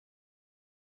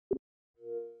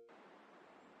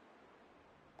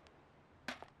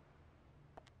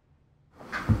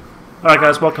Alright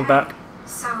guys, welcome back.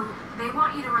 So, they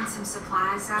want you to run some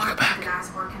supplies out to the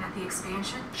guys working at the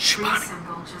expansion. Pretty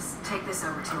simple, just take this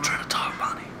over to them. I'm trying to talk,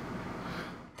 Bonnie.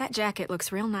 That jacket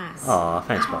looks real nice. Aw,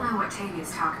 thanks, I don't know Bonnie. what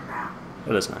Tavia's talking about.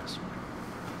 It is nice.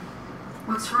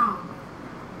 What's wrong?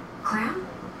 Clem?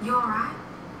 You alright?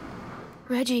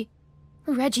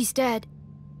 Reggie's dead.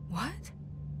 What?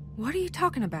 What are you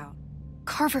talking about?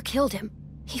 Carver killed him.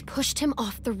 He pushed him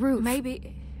off the roof.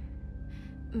 Maybe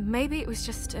it was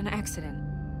just an accident.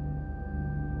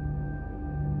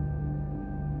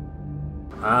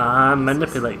 I'm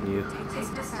manipulating you. Take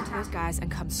this to those guys and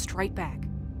come straight back.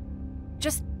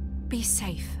 Just be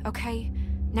safe, okay?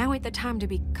 Now ain't the time to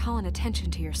be calling attention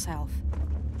to yourself.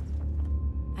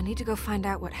 I need to go find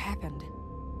out what happened.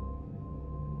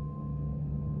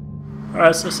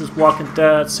 Alright, so this is Walking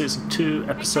Dead Season 2,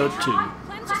 Episode 2.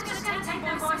 Let's just take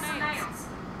them boys some nails.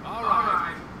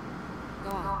 Alright. Go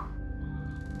on.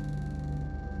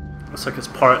 Looks like it's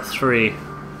part 3.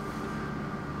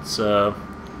 It's, oh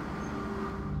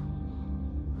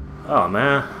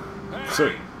man.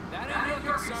 So, That ain't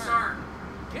your concern.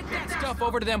 Get that stuff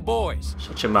over to them boys.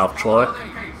 shut your mouth, Troy.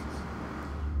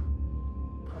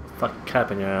 Fucking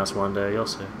cap in your ass one day, you'll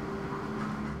see.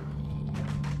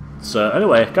 So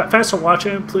anyway, thanks for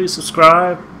watching. Please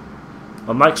subscribe.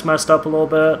 My mic's messed up a little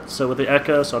bit, so with the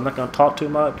echo, so I'm not gonna talk too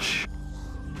much.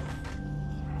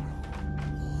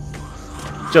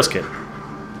 Just kidding.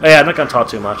 Oh, yeah, I'm not gonna talk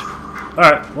too much.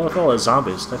 Alright, well, if all those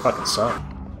zombies, they fucking suck.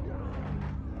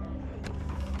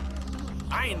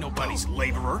 I ain't nobody's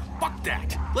laborer. Fuck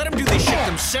that. Let them do this shit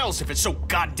themselves if it's so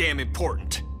goddamn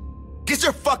important. Get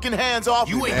your fucking hands off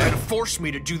me, You ain't man. gonna force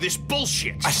me to do this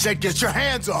bullshit. I said get your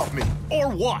hands off me. Or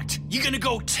what? You gonna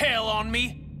go tell on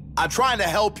me? I'm trying to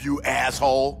help you,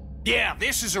 asshole. Yeah,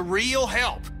 this is a real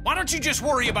help. Why don't you just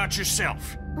worry about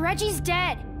yourself? Reggie's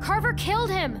dead. Carver killed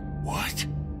him. What?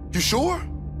 You sure?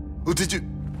 Or did you...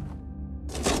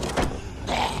 Shit!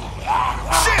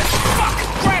 Fuck!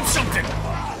 Grab something!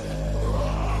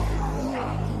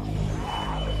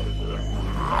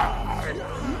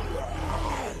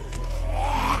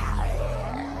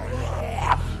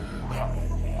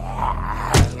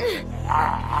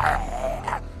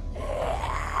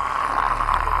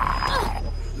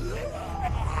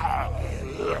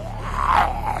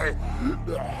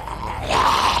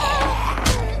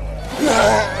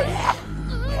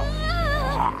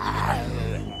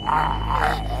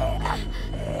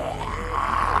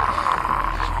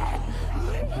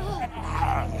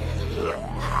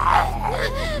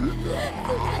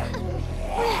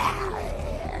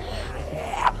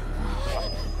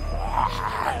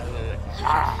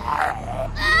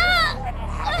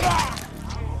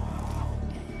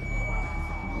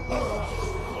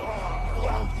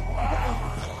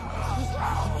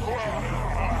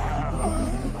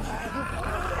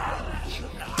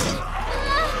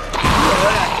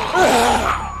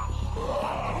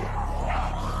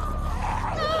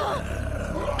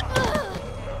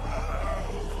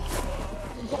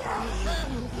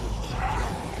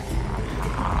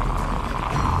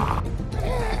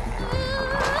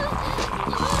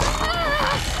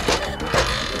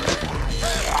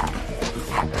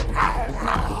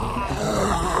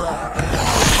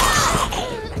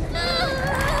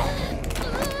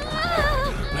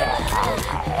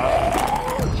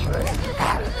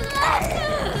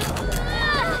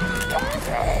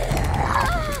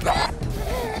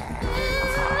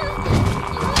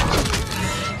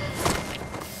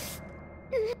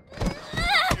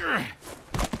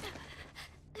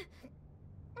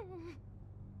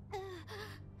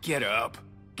 Get up.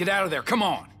 Get out of there, come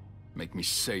on. Make me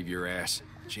save your ass.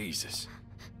 Jesus.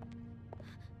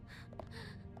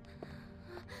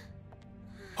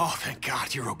 Oh, thank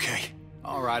God you're okay.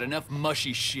 All right, enough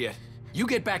mushy shit. You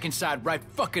get back inside right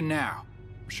fucking now.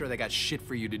 I'm sure they got shit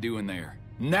for you to do in there.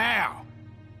 Now!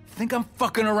 Think I'm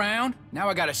fucking around? Now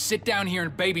I gotta sit down here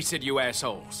and babysit you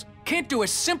assholes. Can't do a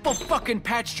simple fucking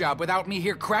patch job without me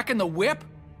here cracking the whip?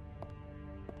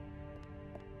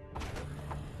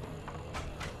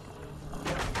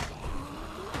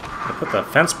 They put that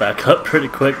fence back up pretty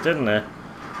quick, didn't they?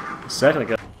 A second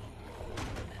ago.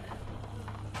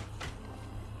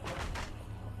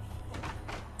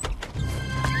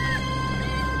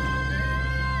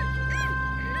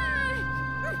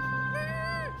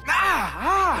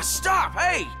 Stop!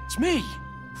 Hey! It's me!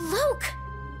 Luke!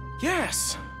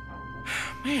 Yes!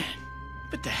 Man,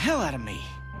 bit the hell out of me.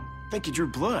 Think you drew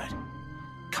blood.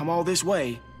 Come all this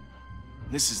way.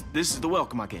 This is the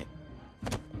welcome I get.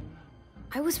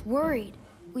 I was worried.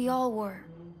 We all were.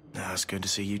 No, it's good to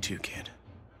see you too, kid.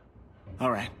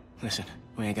 All right, listen,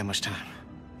 we ain't got much time.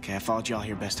 Okay, I followed y'all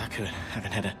here best I could.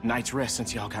 Haven't had a night's rest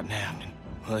since y'all got nabbed, and,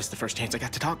 well, it's the first chance I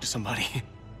got to talk to somebody.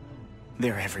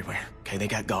 They're everywhere, okay? They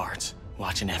got guards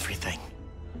watching everything.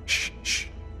 Shh, shh.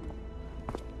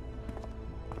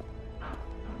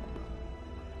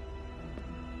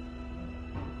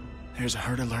 There's a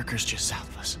herd of lurkers just south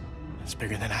of us. It's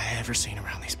bigger than I ever seen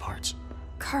around these parts.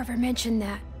 Carver mentioned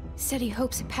that. Said he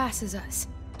hopes it passes us.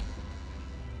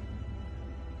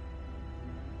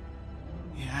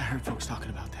 Yeah, I heard folks talking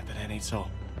about that, but that ain't so.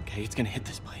 Okay, it's gonna hit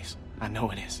this place. I know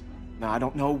it is. Now, I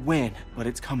don't know when, but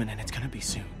it's coming and it's gonna be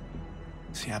soon.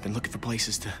 See, I've been looking for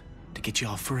places to get you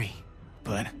all free,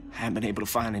 but I haven't been able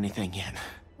to find anything yet.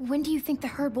 When do you think the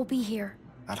herd will be here?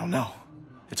 I don't know.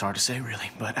 It's hard to say, really,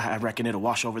 but I reckon it'll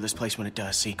wash over this place when it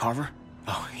does. See, Carver?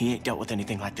 Oh, he ain't dealt with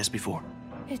anything like this before.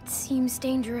 It seems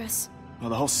dangerous. Well,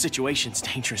 the whole situation's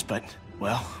dangerous, but,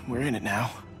 well, we're in it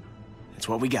now. It's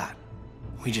what we got.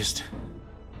 We just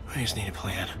need a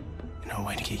plan. And a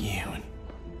way to get you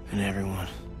and everyone.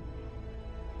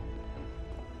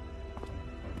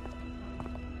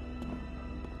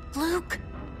 Luke!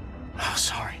 Oh,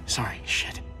 sorry,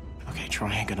 shit. Okay, Troy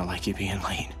ain't gonna like you being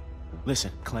late.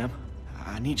 Listen, Clem,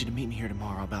 I need you to meet me here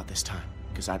tomorrow about this time.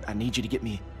 Because I need you to get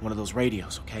me one of those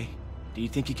radios, okay? Do you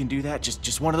think you can do that?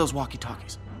 Just one of those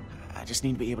walkie-talkies. I just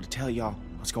need to be able to tell y'all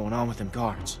what's going on with them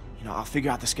guards. You know, I'll figure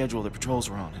out the schedule the patrols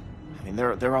are on. And, I mean,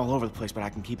 they're all over the place, but I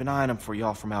can keep an eye on them for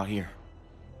y'all from out here.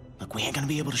 Look, we ain't gonna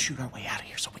be able to shoot our way out of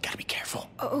here, so we gotta be careful.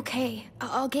 Okay,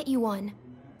 I'll get you one.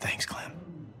 Thanks, Clem.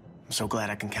 I'm so glad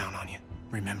I can count on you.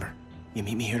 Remember, you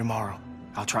meet me here tomorrow.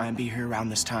 I'll try and be here around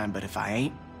this time, but if I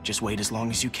ain't, just wait as long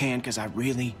as you can, because I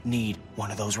really need one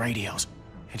of those radios.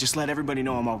 And just let everybody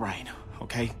know I'm all right,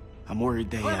 okay? I'm worried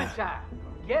they, Clementine,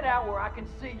 get out where I can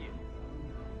see you.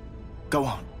 Go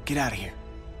on, get out of here.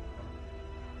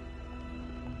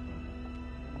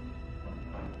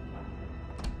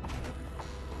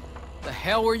 The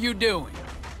hell were you doing?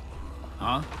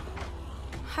 Huh?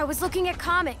 I was looking at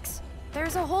comics.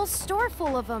 There's a whole store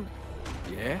full of them.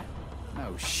 Yeah?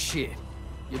 Oh, shit.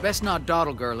 You best not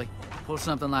dawdle, girlie. Pull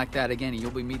something like that again and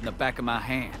you'll be meeting the back of my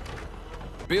hand.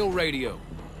 Bill Radio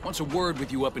wants a word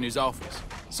with you up in his office.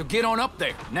 So get on up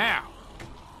there, now!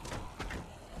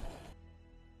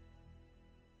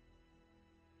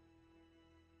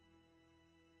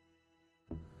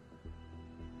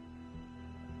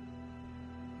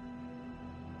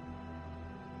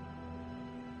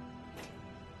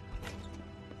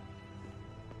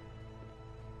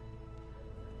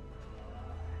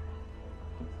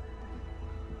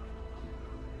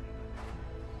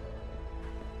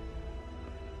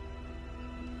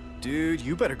 Dude,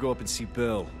 you better go up and see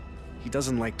Bill. He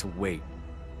doesn't like to wait.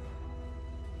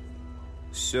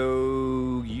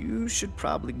 So, you should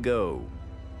probably go.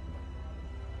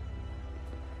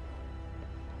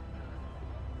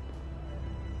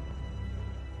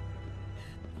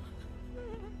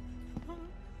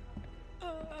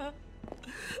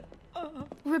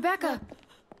 Rebecca!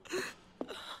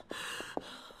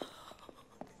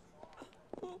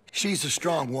 She's a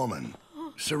strong woman,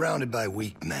 surrounded by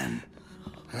weak men.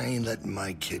 I ain't letting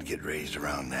my kid get raised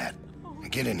around that.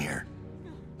 Get in here.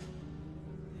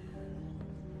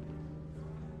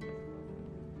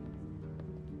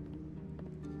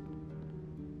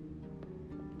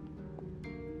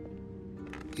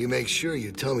 You make sure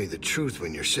you tell me the truth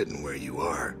when you're sitting where you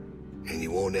are, and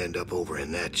you won't end up over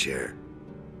in that chair.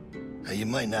 Now, you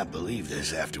might not believe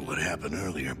this after what happened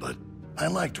earlier, but I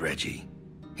liked Reggie.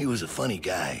 He was a funny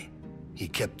guy. He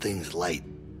kept things light.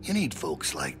 You need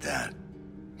folks like that.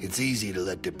 It's easy to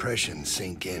let depression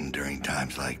sink in during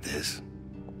times like this.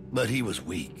 But he was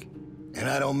weak. And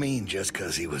I don't mean just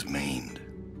 'cause he was maimed.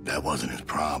 That wasn't his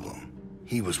problem.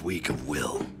 He was weak of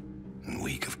will and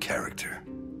weak of character.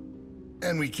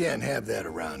 And we can't have that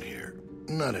around here.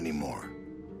 Not anymore.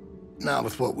 Not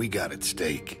with what we got at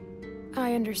stake.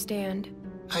 I understand.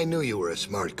 I knew you were a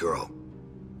smart girl.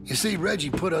 You see, Reggie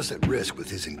put us at risk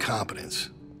with his incompetence.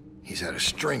 He's had a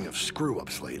string of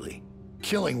screw-ups lately.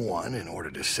 Killing one in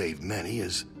order to save many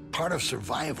is part of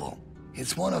survival.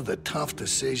 It's one of the tough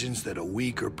decisions that a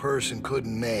weaker person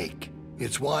couldn't make.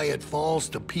 It's why it falls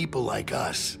to people like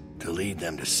us to lead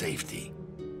them to safety.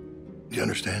 You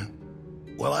understand?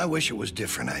 Well, I wish it was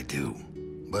different, I do.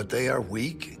 But they are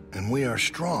weak, and we are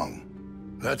strong.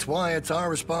 That's why it's our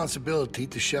responsibility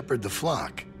to shepherd the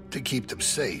flock, to keep them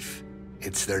safe.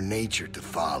 It's their nature to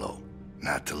follow,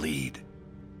 not to lead.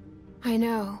 I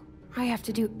know. I have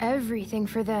to do everything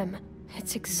for them.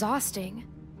 It's exhausting.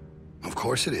 Of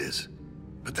course it is.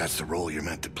 But that's the role you're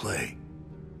meant to play.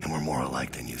 And we're more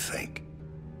alike than you think.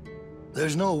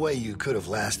 There's no way you could have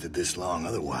lasted this long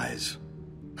otherwise.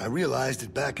 I realized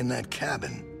it back in that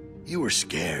cabin. You were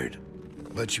scared,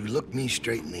 but you looked me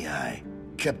straight in the eye,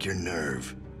 kept your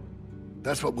nerve.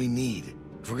 That's what we need.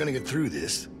 If we're gonna get through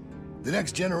this, the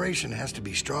next generation has to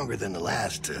be stronger than the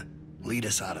last to lead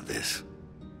us out of this.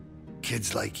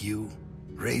 Kids like you,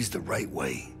 raised the right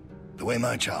way, the way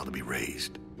my child will be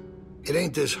raised. It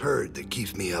ain't this herd that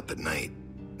keeps me up at night.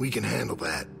 We can handle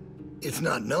that. It's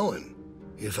not knowing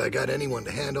if I got anyone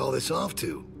to hand all this off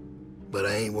to. But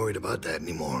I ain't worried about that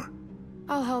anymore.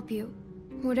 I'll help you.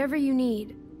 Whatever you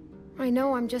need. I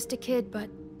know I'm just a kid, but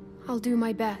I'll do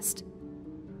my best.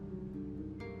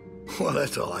 Well,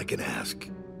 that's all I can ask.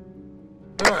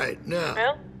 All right, now...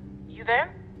 Bill? You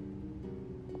there?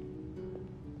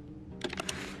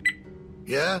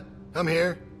 Yeah? I'm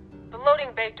here. The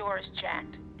loading bay door is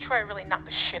jacked. Troy really knocked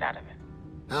the shit out of it.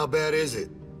 How bad is it?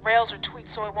 Rails are tweaked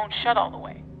so it won't shut all the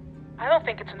way. I don't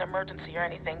think it's an emergency or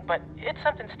anything, but it's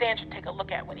something Stan should take a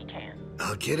look at when he can.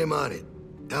 I'll get him on it.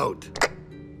 Out.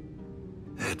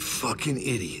 That fucking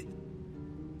idiot.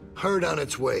 Herd on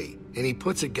its way, and he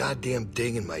puts a goddamn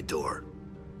ding in my door.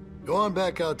 Go on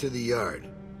back out to the yard.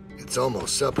 It's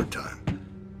almost supper time.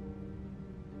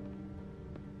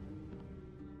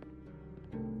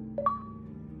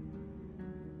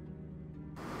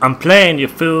 I'm playing, you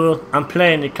fool. I'm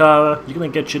playing, you Kara. You're gonna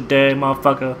get your day,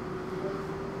 motherfucker.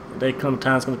 The day come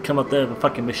time's gonna come up there with a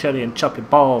fucking machete and chop your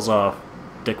balls off,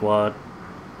 dickwad.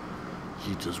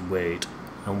 You just wait.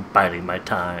 I'm biding my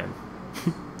time.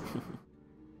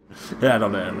 Yeah, I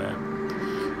don't know,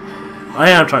 man. I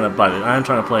am trying to bite it. I am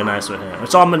trying to play nice with him.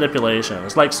 It's all manipulation.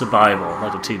 It's like Survival,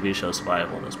 like the TV show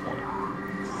Survival at this point.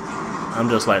 I'm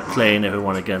just like playing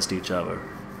everyone against each other.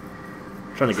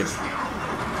 Trying to get...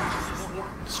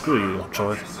 Screw you,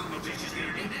 Troy.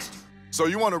 So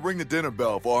you want to ring the dinner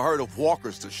bell for a herd of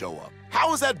walkers to show up?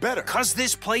 How is that better? 'Cause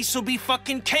this place will be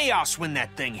fucking chaos when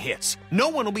that thing hits. No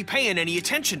one will be paying any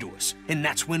attention to us. And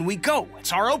that's when we go.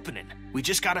 It's our opening. We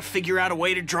just gotta figure out a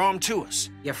way to draw them to us.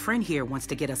 Your friend here wants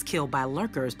to get us killed by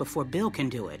lurkers before Bill can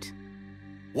do it.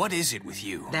 What is it with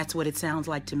you? That's what it sounds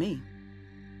like to me.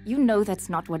 You know that's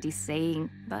not what he's saying,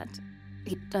 but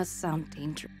it does sound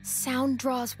dangerous. Sound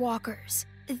draws walkers.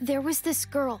 There was this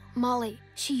girl, Molly.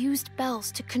 She used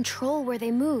bells to control where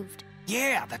they moved.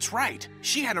 Yeah, that's right.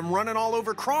 She had them running all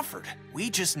over Crawford. We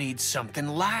just need something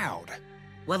loud.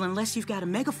 Well, unless you've got a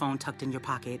megaphone tucked in your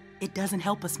pocket, it doesn't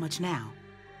help us much now.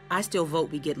 I still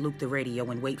vote we get Luke the radio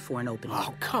and wait for an opening.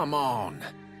 Oh, come on.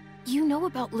 You know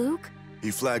about Luke?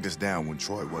 He flagged us down when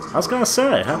Troy wasn't. I was gonna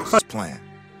say, what was his plan?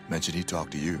 Mentioned he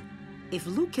talked to you. If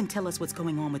Luke can tell us what's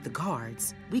going on with the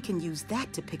guards, we can use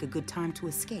that to pick a good time to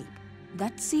escape.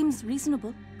 That seems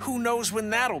reasonable. Who knows when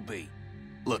that'll be?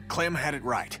 Look, Clem had it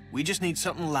right. We just need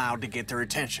something loud to get their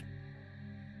attention.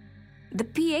 The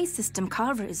PA system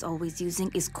Carver is always using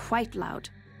is quite loud.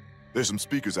 There's some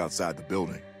speakers outside the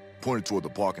building, pointed toward the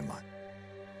parking lot.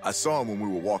 I saw them when we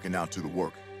were walking out to the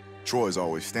work. Troy's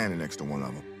always standing next to one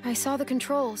of them. I saw the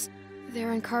controls.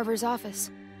 They're in Carver's office.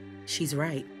 She's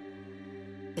right.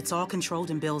 It's all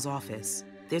controlled in Bill's office.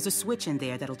 There's a switch in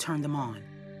there that'll turn them on.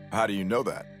 How do you know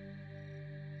that?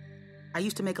 I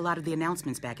used to make a lot of the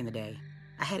announcements back in the day.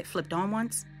 I had it flipped on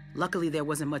once. Luckily, there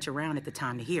wasn't much around at the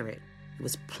time to hear it. It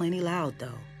was plenty loud,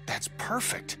 though. That's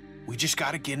perfect. We just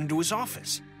gotta get into his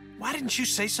office. Why didn't you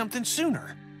say something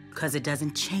sooner? 'Cause it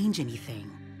doesn't change anything.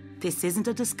 This isn't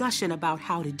a discussion about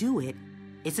how to do it.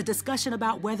 It's a discussion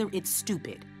about whether it's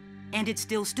stupid. And it's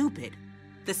still stupid.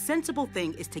 The sensible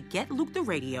thing is to get Luke the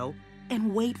radio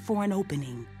and wait for an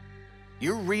opening.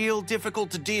 You're real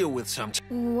difficult to deal with sometimes.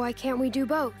 Why can't we do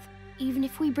both? Even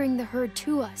if we bring the herd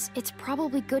to us, it's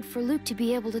probably good for Luke to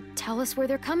be able to tell us where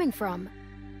they're coming from.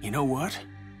 You know what?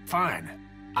 Fine.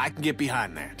 I can get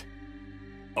behind that.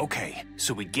 Okay,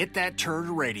 so we get that turd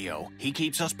radio. He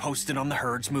keeps us posted on the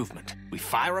herd's movement. We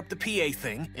fire up the PA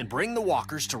thing and bring the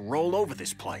walkers to roll over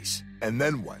this place. And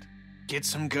then what? Get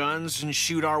some guns and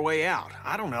shoot our way out.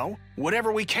 I don't know.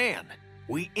 Whatever we can.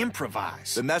 We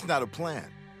improvise. Then that's not a plan.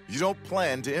 You don't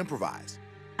plan to improvise.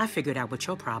 I figured out what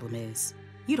your problem is.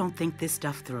 You don't think this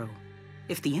stuff through.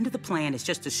 If the end of the plan is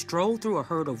just to stroll through a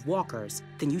herd of walkers,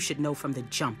 then you should know from the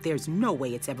jump there's no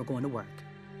way it's ever going to work.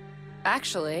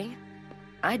 Actually,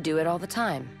 I do it all the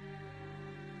time.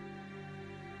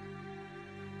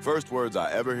 First words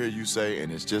I ever hear you say,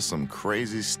 and it's just some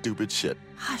crazy, stupid shit.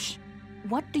 Hush.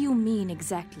 What do you mean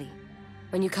exactly?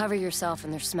 When you cover yourself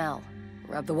in their smell,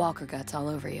 rub the walker guts all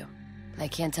over you. I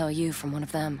can't tell you from one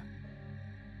of them.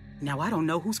 Now I don't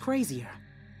know who's crazier.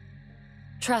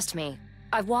 Trust me,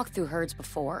 I've walked through herds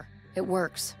before. It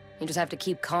works. You just have to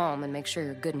keep calm and make sure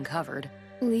you're good and covered.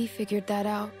 Lee figured that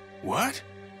out. What?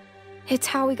 It's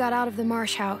how we got out of the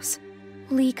Marsh house.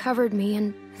 Lee covered me,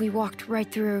 and We walked right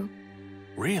through.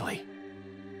 Really?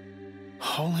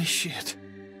 Holy shit.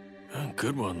 Oh,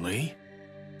 good one, Lee.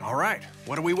 All right,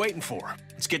 what are we waiting for?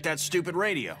 Let's get that stupid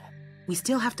radio. We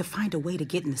still have to find a way to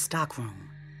get in the stockroom.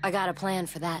 I got a plan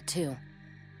for that, too.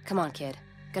 Come on, kid.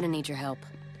 Gonna need your help.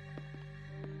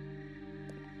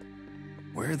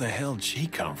 Where the hell did she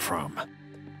come from?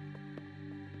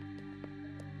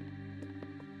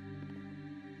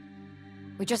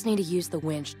 We just need to use the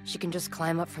winch. She can just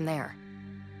climb up from there.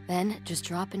 Then, just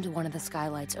drop into one of the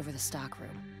skylights over the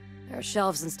stockroom. There are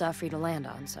shelves and stuff for you to land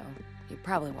on, so you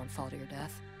probably won't fall to your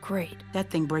death. Great. That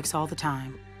thing breaks all the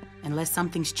time. Unless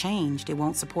something's changed, it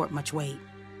won't support much weight.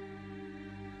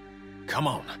 Come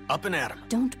on, up and at him.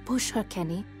 Don't push her,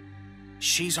 Kenny.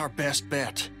 She's our best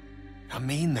bet. I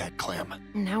mean that, Clem.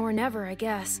 Now or never, I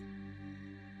guess.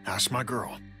 That's my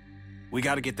girl. We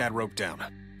gotta get that rope down.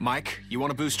 Mike, you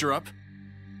wanna boost her up?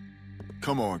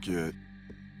 Come on, kid.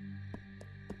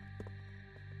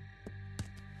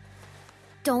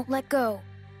 Don't let go.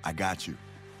 I got you.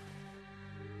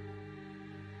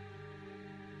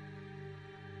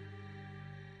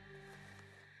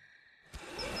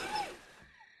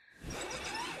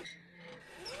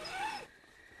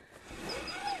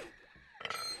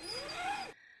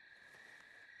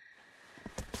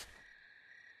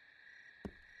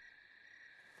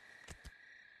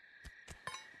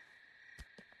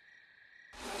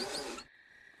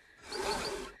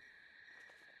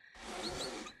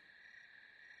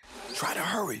 Try to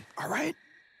hurry, all right?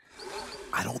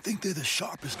 I don't think they're the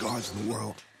sharpest guards in the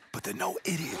world, but they're no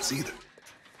idiots either.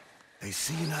 They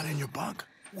see you not in your bunk,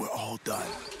 we're all done.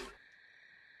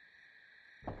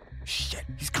 Shit,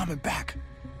 he's coming back.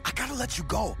 I gotta let you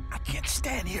go. I can't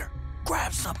stand here.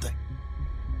 Grab something.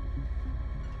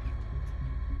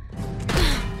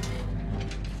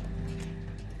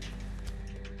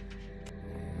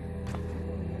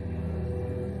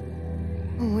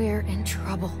 We're in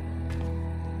trouble.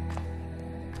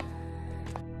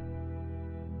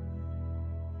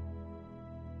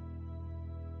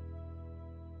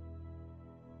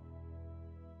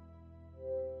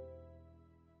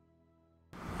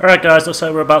 Alright guys, looks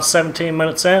like we're about 17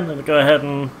 minutes in, and we'll go ahead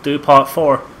and do part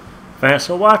 4. Thanks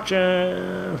for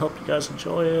watching, hope you guys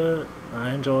enjoy it. I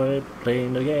enjoyed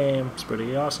playing the game, it's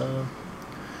pretty awesome.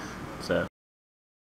 So,